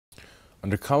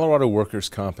Under Colorado workers'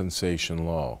 compensation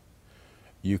law,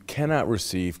 you cannot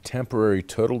receive temporary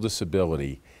total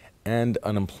disability and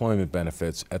unemployment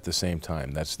benefits at the same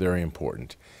time. That's very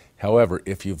important. However,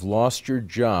 if you've lost your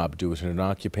job due to an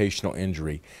occupational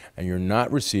injury and you're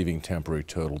not receiving temporary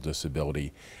total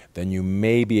disability, then you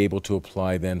may be able to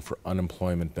apply then for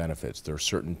unemployment benefits. There are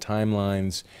certain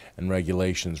timelines and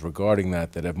regulations regarding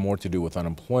that that have more to do with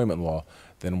unemployment law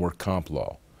than work comp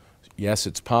law. Yes,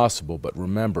 it's possible, but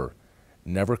remember,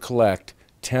 never collect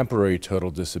temporary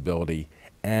total disability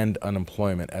and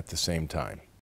unemployment at the same time.